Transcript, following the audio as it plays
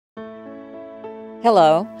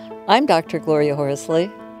Hello, I'm Dr. Gloria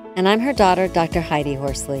Horsley. And I'm her daughter, Dr. Heidi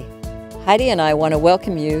Horsley. Heidi and I want to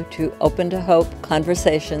welcome you to Open to Hope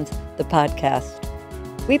Conversations, the podcast.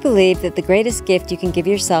 We believe that the greatest gift you can give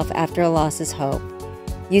yourself after a loss is hope,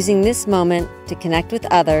 using this moment to connect with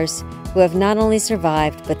others who have not only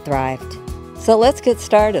survived but thrived. So let's get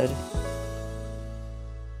started.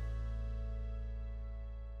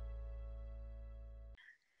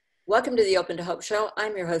 Welcome to the Open to Hope Show.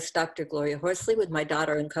 I'm your host, Dr. Gloria Horsley, with my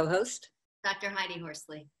daughter and co-host, Dr. Heidi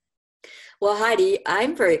Horsley. Well, Heidi,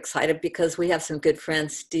 I'm very excited because we have some good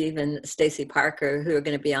friends, Steve and Stacey Parker, who are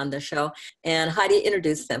going to be on the show. And Heidi,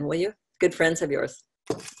 introduce them, will you? Good friends of yours.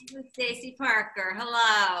 Stacey Parker,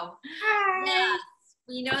 hello. Hi. Yes,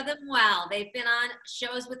 we know them well. They've been on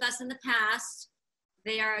shows with us in the past.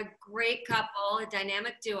 They are a great couple, a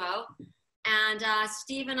dynamic duo. And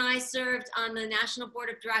Steve and I served on the National Board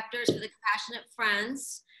of Directors for the Compassionate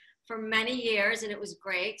Friends for many years, and it was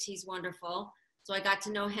great. He's wonderful. So I got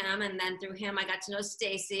to know him, and then through him, I got to know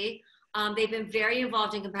Stacey. They've been very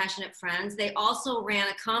involved in Compassionate Friends. They also ran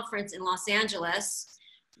a conference in Los Angeles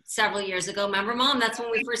several years ago. Remember, Mom? That's when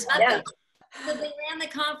we first met them. So they ran the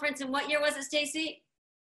conference, and what year was it, Stacey?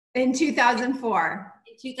 In 2004.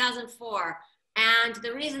 In 2004. And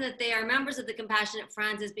the reason that they are members of the Compassionate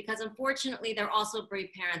Friends is because, unfortunately, they're also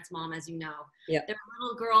bereaved parents, Mom, as you know. Yep. Their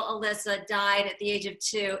little girl, Alyssa, died at the age of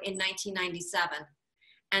 2 in 1997.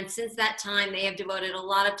 And since that time, they have devoted a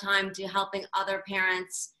lot of time to helping other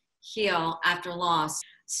parents heal after loss.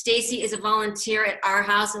 Stacey is a volunteer at our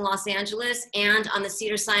house in Los Angeles and on the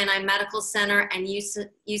Cedars-Sinai Medical Center and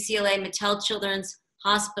UCLA Mattel Children's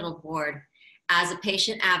Hospital Board as a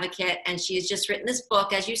patient advocate. And she has just written this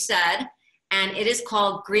book, as you said, and it is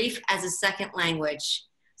called Grief as a Second Language.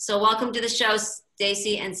 So welcome to the show,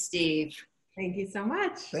 Stacey and Steve. Thank you so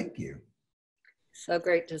much. Thank you. So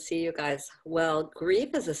great to see you guys. Well, grief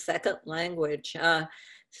is a second language.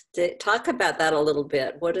 Talk about that a little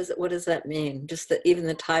bit. What does that mean? Just even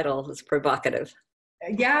the title is provocative.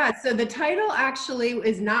 Yeah, so the title actually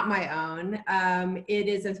is not my own.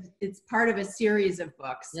 It's part of a series of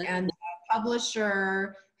books, and the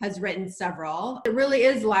publisher has written several. It really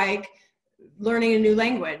is like learning a new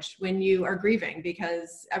language when you are grieving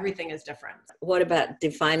because everything is different. What about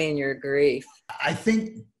defining your grief? I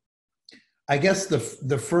guess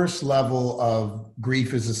the first level of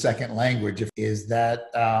grief as a second language is that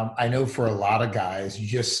I know for a lot of guys,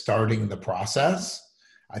 just starting the process,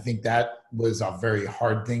 I think that was a very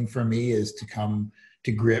hard thing for me, is to come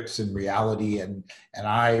to grips in reality. And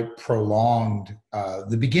I prolonged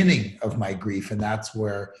the beginning of my grief. And that's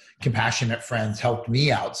where Compassionate Friends helped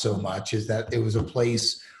me out so much, is that it was a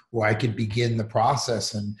place where I could begin the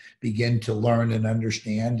process and begin to learn and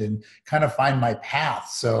understand and kind of find my path.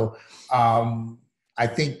 So I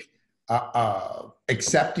think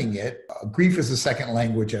accepting it, Grief as a Second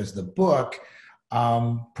Language as the book,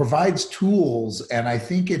 provides tools. And I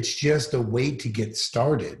think it's just a way to get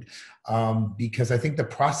started, because I think the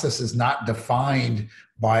process is not defined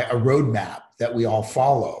by a roadmap that we all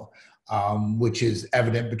follow, which is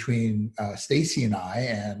evident between Stacey and I,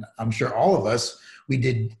 and I'm sure all of us, we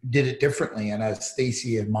did it differently. And as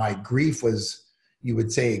Stacey and my grief was, you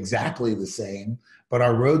would say, exactly the same, but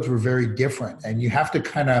our roads were very different. And you have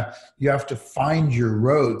to find your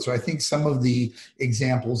road. So I think some of the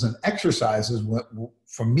examples and exercises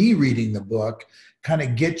from me reading the book kind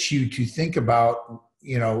of get you to think about,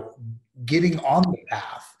 getting on the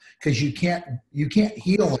path, because you can't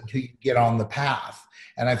heal until you get on the path.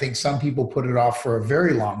 And I think some people put it off for a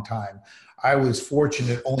very long time. I was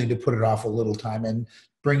fortunate only to put it off a little time, and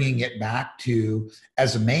bringing it back to,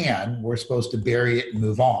 as a man, we're supposed to bury it and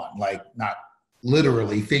move on, like not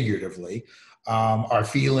literally, figuratively. Our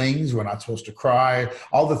feelings, we're not supposed to cry.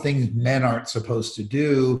 All the things men aren't supposed to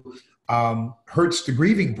do hurts the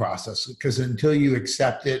grieving process, because until you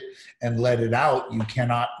accept it and let it out, you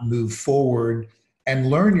cannot move forward and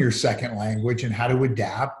learn your second language and how to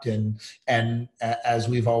adapt. And as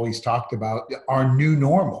we've always talked about, our new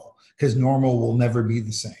normal, because normal will never be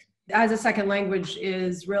the same. As a second language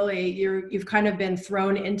is really, you've kind of been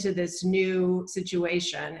thrown into this new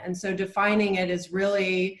situation. And so defining it is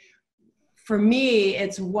really, for me,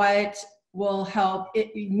 it's what will help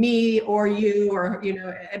me or you or,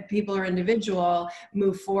 people or individual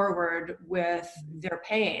move forward with their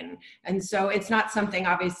pain. And so it's not something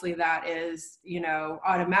obviously that is,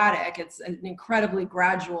 automatic. It's an incredibly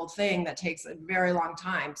gradual thing that takes a very long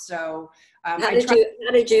time. So how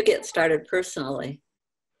did you get started personally?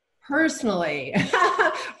 Personally,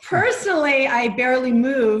 I barely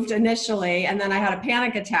moved initially, and then I had a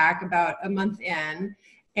panic attack about a month in.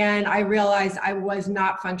 And I realized I was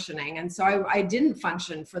not functioning. And so I didn't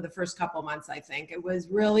function for the first couple months, I think. It was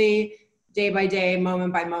really day by day,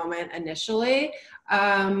 moment by moment initially.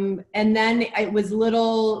 And then it was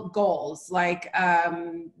little goals. Like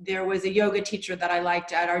there was a yoga teacher that I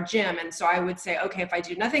liked at our gym. And so I would say, okay, if I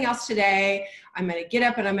do nothing else today, I'm going to get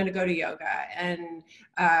up and I'm going to go to yoga. And,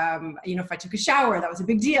 you know, if I took a shower, that was a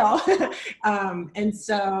big deal. And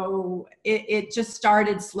so it just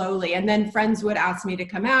started slowly. And then friends would ask me to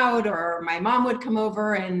come out, or my mom would come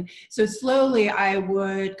over. And so slowly I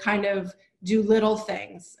would kind of do little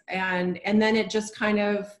things. And then it just kind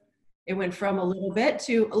of, it went from a little bit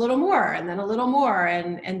to a little more, and then a little more.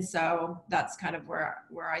 And so that's kind of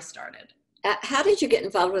where I started. How did you get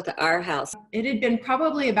involved with Our House? It had been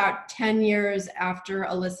probably about 10 years after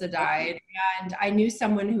Alyssa died, and I knew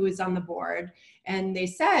someone who was on the board, and they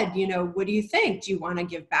said, you know, what do you think? Do you want to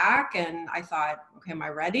give back? And I thought, okay, am I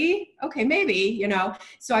ready? Okay, maybe, you know.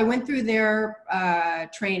 So I went through their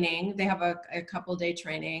training. They have a couple day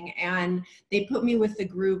training, and they put me with a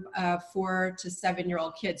group of 4 to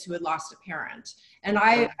 7-year-old kids who had lost a parent. And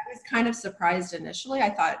I was kind of surprised initially. I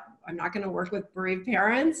thought, I'm not going to work with bereaved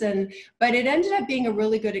parents, but it ended up being a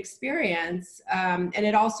really good experience. And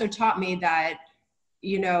it also taught me that,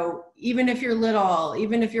 you know, even if you're little,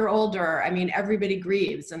 even if you're older, I mean, everybody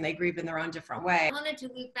grieves, and they grieve in their own different way. I wanted to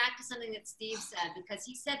loop back to something that Steve said, because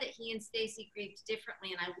he said that he and Stacey grieved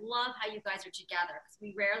differently. And I love how you guys are together, because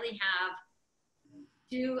we rarely have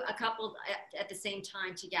a couple at the same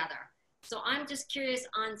time together. So I'm just curious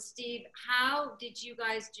on Steve, how did you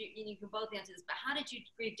guys do, and you can both answer this, but how did you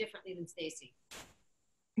grieve differently than Stacey?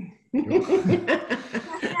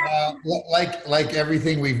 Like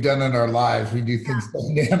everything we've done in our lives, we do things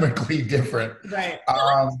dynamically different. Right.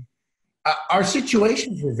 Our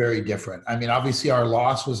situations were very different. I mean, obviously our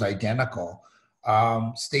loss was identical.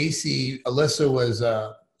 Alyssa was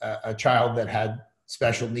a child that had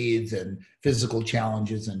special needs and physical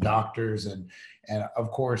challenges and doctors, and of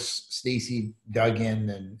course Stacey dug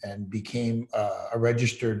in and became a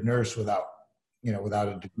registered nurse without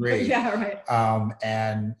a degree. Yeah, right.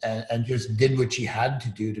 And just did what she had to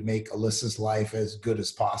do to make Alyssa's life as good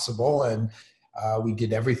as possible. And we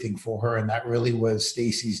did everything for her, and that really was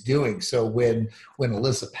Stacey's doing. So when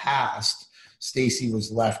Alyssa passed, Stacey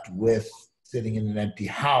was left with sitting in an empty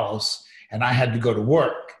house, and I had to go to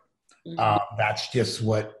work. That's just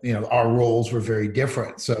what, you know, our roles were very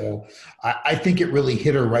different. So I think it really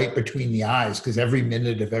hit her right between the eyes, because every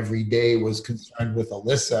minute of every day was concerned with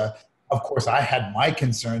Alyssa. Of course, I had my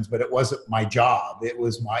concerns, but it wasn't my job. It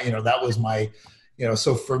was my, you know, that was my, you know,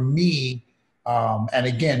 so for me, and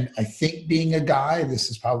again, I think being a guy, this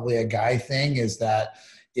is probably a guy thing, is that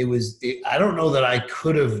I don't know that I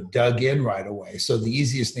could have dug in right away. So the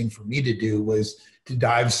easiest thing for me to do was to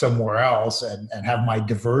dive somewhere else and have my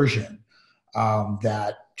diversion.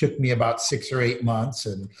 That took me about 6 or 8 months,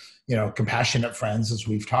 and, you know, compassionate friends, as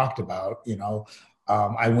we've talked about, you know,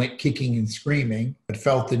 I went kicking and screaming, but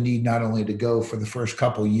felt the need not only to go for the first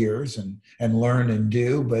couple years and learn and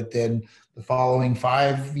do, but then the following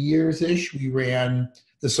 5 years-ish, we ran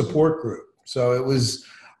the support group. So it was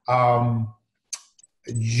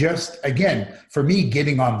just, again, for me,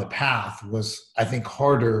 getting on the path was, I think,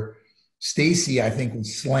 harder. Stacey, I think,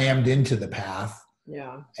 was slammed into the path.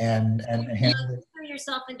 Yeah. And you threw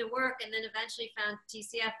yourself into work and then eventually found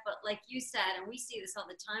TCF. But like you said, and we see this all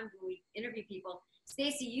the time when we interview people,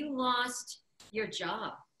 Stacey, you lost your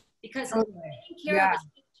job because taking care of a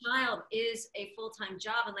sick child is a full-time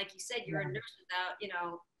job. And like you said, you're a nurse without, you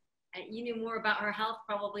know, and you knew more about her health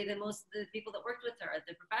probably than most of the people that worked with her,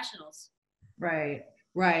 the professionals. Right.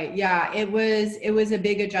 Right. Yeah. It was a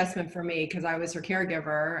big adjustment for me, because I was her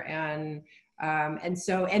caregiver, and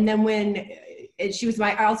then when she was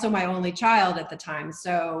also my only child at the time.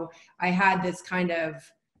 So I had this kind of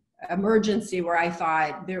emergency where I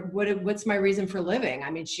thought, what's my reason for living?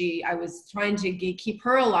 I mean, I was trying to keep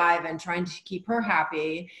her alive and trying to keep her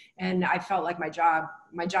happy. And I felt like my job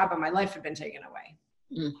and my life had been taken away.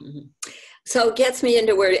 Mm-hmm. So it gets me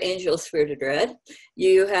into where angels fear to dread.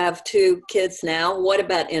 You have 2 kids now. What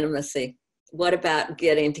about intimacy? What about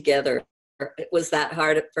getting together? Was that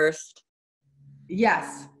hard at first?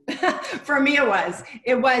 Yes. For me, it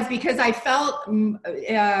was because I felt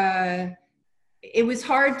it was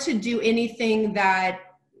hard to do anything that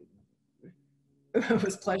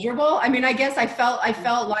was pleasurable. I mean, I guess I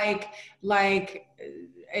felt like,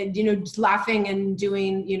 you know, just laughing and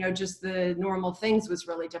doing, you know, just the normal things was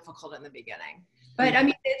really difficult in the beginning. But I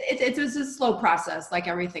mean, it was a slow process, like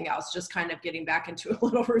everything else, just kind of getting back into a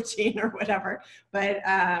little routine or whatever. But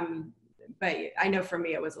I know for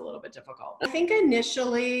me, it was a little bit difficult. I think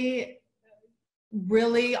initially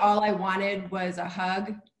really all I wanted was a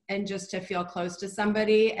hug and just to feel close to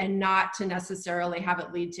somebody and not to necessarily have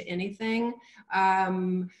it lead to anything.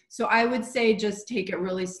 So I would say just take it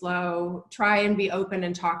really slow, try and be open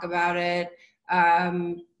and talk about it.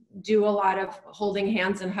 Do a lot of holding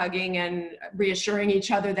hands and hugging and reassuring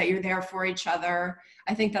each other that you're there for each other.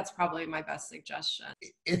 I think that's probably my best suggestion.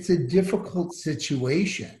 It's a difficult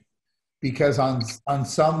situation because on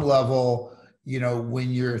some level, you know,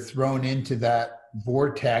 when you're thrown into that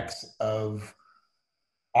vortex of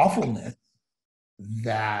awfulness,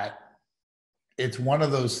 that it's one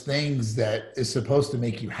of those things that is supposed to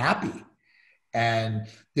make you happy. And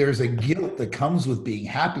there's a guilt that comes with being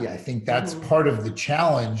happy. I think that's part of the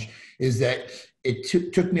challenge, is that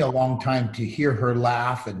it took me a long time to hear her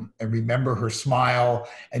laugh and remember her smile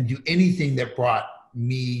and do anything that brought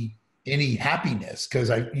me any happiness, because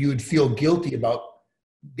you would feel guilty about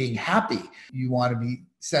being happy. You want to be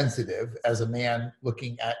sensitive as a man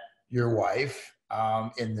looking at your wife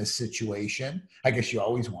in this situation. I guess you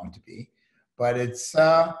always want to be. But it's,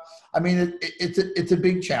 I mean, it's a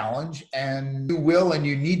big challenge, and you will and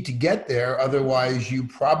you need to get there. Otherwise, you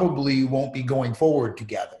probably won't be going forward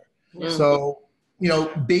together. Mm-hmm. So, you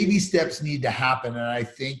know, baby steps need to happen. And I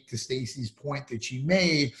think, to Stacey's point that she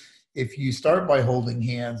made, if you start by holding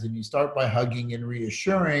hands and you start by hugging and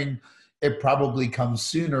reassuring, it probably comes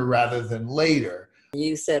sooner rather than later.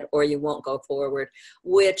 You said, or you won't go forward,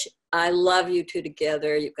 which I love you two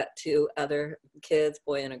together. You've got two other kids,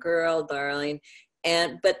 boy and a girl, darling.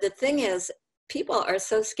 But the thing is, people are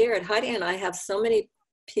so scared. Heidi and I have so many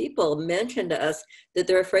people mention to us that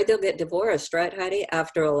they're afraid they'll get divorced, right, Heidi,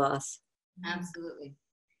 after a loss? Absolutely.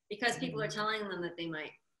 Because people are telling them that they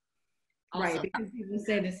might. Also. Right, because people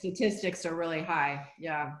say the statistics are really high.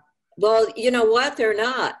 Yeah. Well, you know what? They're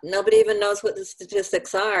not. Nobody even knows what the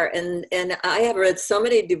statistics are. And I have read so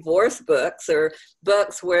many divorce books, or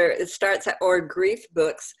books where it starts, or grief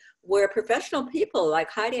books, where professional people like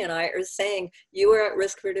Heidi and I are saying you are at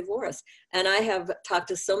risk for divorce. And I have talked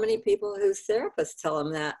to so many people whose therapists tell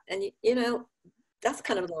them that. And, you know, that's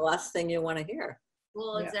kind of the last thing you want to hear.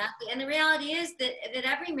 Well, exactly. And the reality is that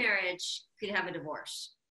every marriage could have a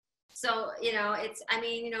divorce. So, you know, I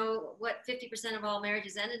mean, you know, what 50% of all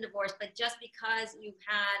marriages end in divorce, but just because you've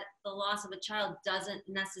had the loss of a child doesn't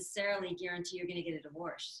necessarily guarantee you're going to get a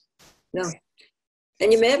divorce. No.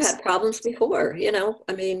 And you may have had problems before, you know,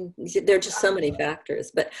 I mean, there are just so many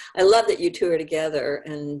factors, but I love that you two are together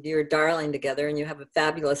and you're darling together and you have a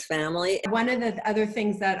fabulous family. One of the other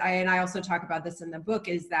things that I also talk about this in the book,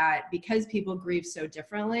 is that because people grieve so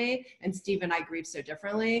differently, and Steve and I grieve so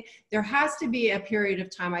differently, there has to be a period of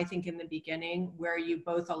time, I think, in the beginning where you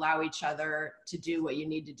both allow each other to do what you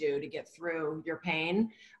need to do to get through your pain.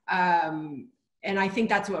 And I think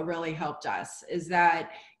that's what really helped us, is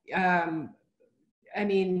that, I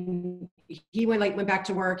mean, he went back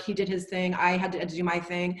to work. He did his thing. I had to do my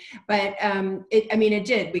thing. But it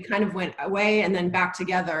did. We kind of went away and then back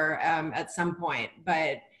together at some point.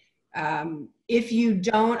 But if you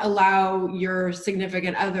don't allow your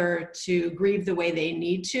significant other to grieve the way they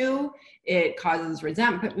need to, it causes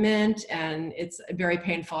resentment, and it's very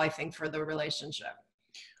painful, I think, for the relationship.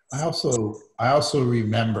 I also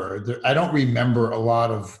remember, I don't remember a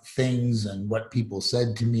lot of things and what people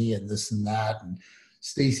said to me and this and that. And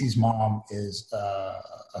Stacey's mom is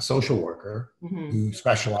a social worker who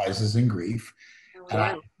specializes in grief.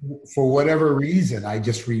 And for whatever reason, I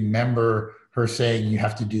just remember her saying, you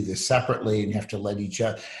have to do this separately and you have to let each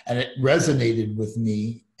other. And it resonated with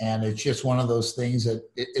me. And it's just one of those things that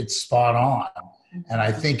it's spot on. And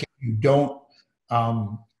I think if you don't,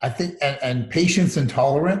 I think, and patience and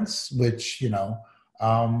tolerance, which, you know,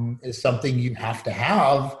 is something you have to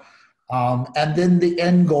have. And then the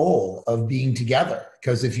end goal of being together.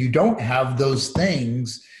 Because if you don't have those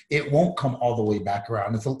things, it won't come all the way back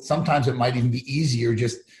around. Sometimes it might even be easier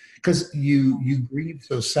just because you grieve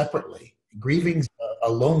so separately. Grieving's a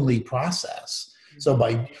lonely process.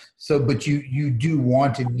 But you do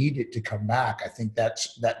want and need it to come back. I think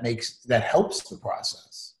that helps the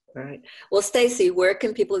process. Right. Well, Stacey, where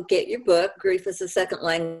can people get your book, Grief is a Second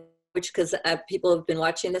Language? Because people have been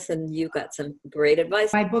watching this and you got some great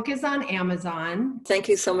advice. My book is on Amazon. Thank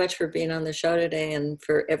you so much for being on the show today and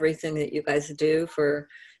for everything that you guys do for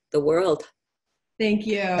the world. Thank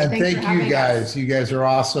you. And thank you guys. You guys are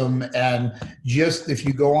awesome. And just if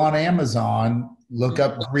you go on Amazon, look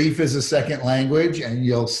up Grief is a Second Language and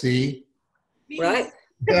you'll see. Right.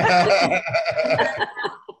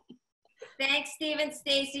 Thanks, Steve and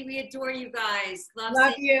Stacey. We adore you guys.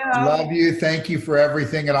 Love you. Love you. Thank you for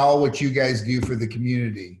everything and all what you guys do for the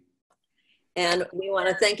community. And we want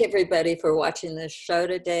to thank everybody for watching this show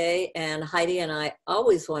today. And Heidi and I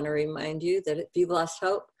always want to remind you that if you've lost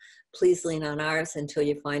hope, please lean on ours until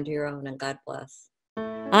you find your own, and God bless.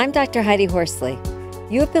 I'm Dr. Heidi Horsley.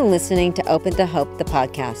 You have been listening to Open to Hope, the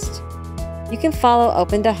podcast. You can follow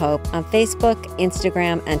Open to Hope on Facebook,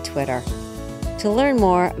 Instagram, and Twitter. To learn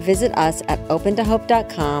more, visit us at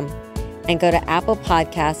opentohope.com and go to Apple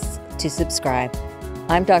Podcasts to subscribe.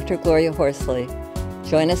 I'm Dr. Gloria Horsley.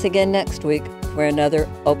 Join us again next week for another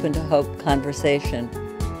Open to Hope conversation,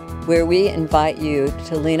 where we invite you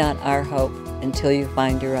to lean on our hope until you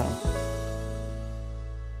find your own.